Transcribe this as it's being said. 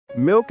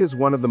Milk is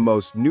one of the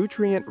most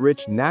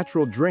nutrient-rich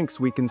natural drinks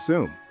we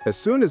consume. As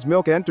soon as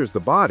milk enters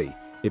the body,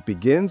 it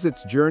begins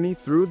its journey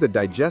through the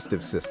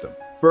digestive system.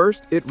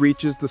 First, it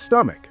reaches the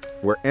stomach,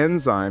 where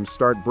enzymes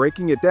start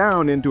breaking it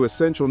down into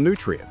essential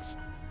nutrients.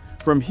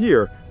 From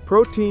here,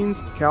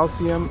 proteins,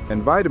 calcium,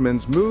 and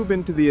vitamins move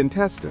into the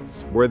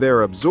intestines, where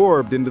they're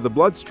absorbed into the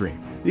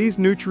bloodstream. These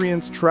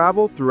nutrients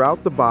travel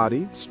throughout the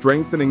body,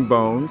 strengthening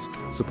bones,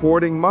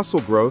 supporting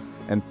muscle growth,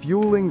 and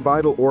fueling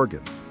vital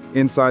organs.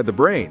 Inside the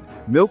brain,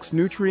 milk's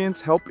nutrients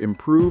help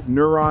improve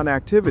neuron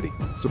activity,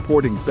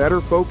 supporting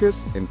better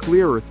focus and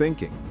clearer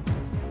thinking.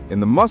 In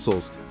the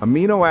muscles,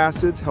 amino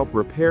acids help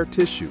repair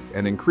tissue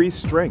and increase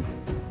strength.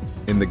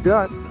 In the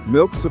gut,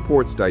 milk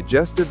supports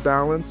digestive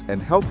balance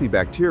and healthy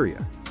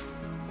bacteria.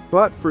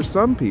 But for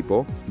some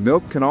people,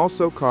 milk can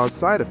also cause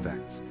side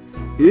effects.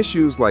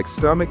 Issues like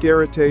stomach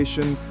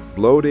irritation,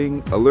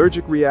 bloating,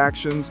 allergic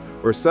reactions,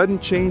 or sudden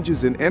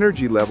changes in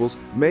energy levels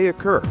may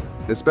occur,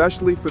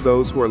 especially for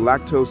those who are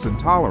lactose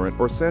intolerant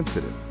or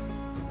sensitive.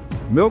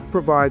 Milk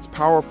provides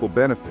powerful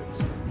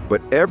benefits,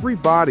 but every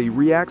body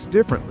reacts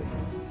differently.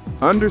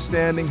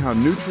 Understanding how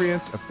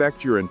nutrients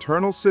affect your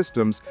internal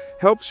systems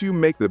helps you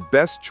make the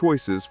best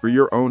choices for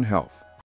your own health.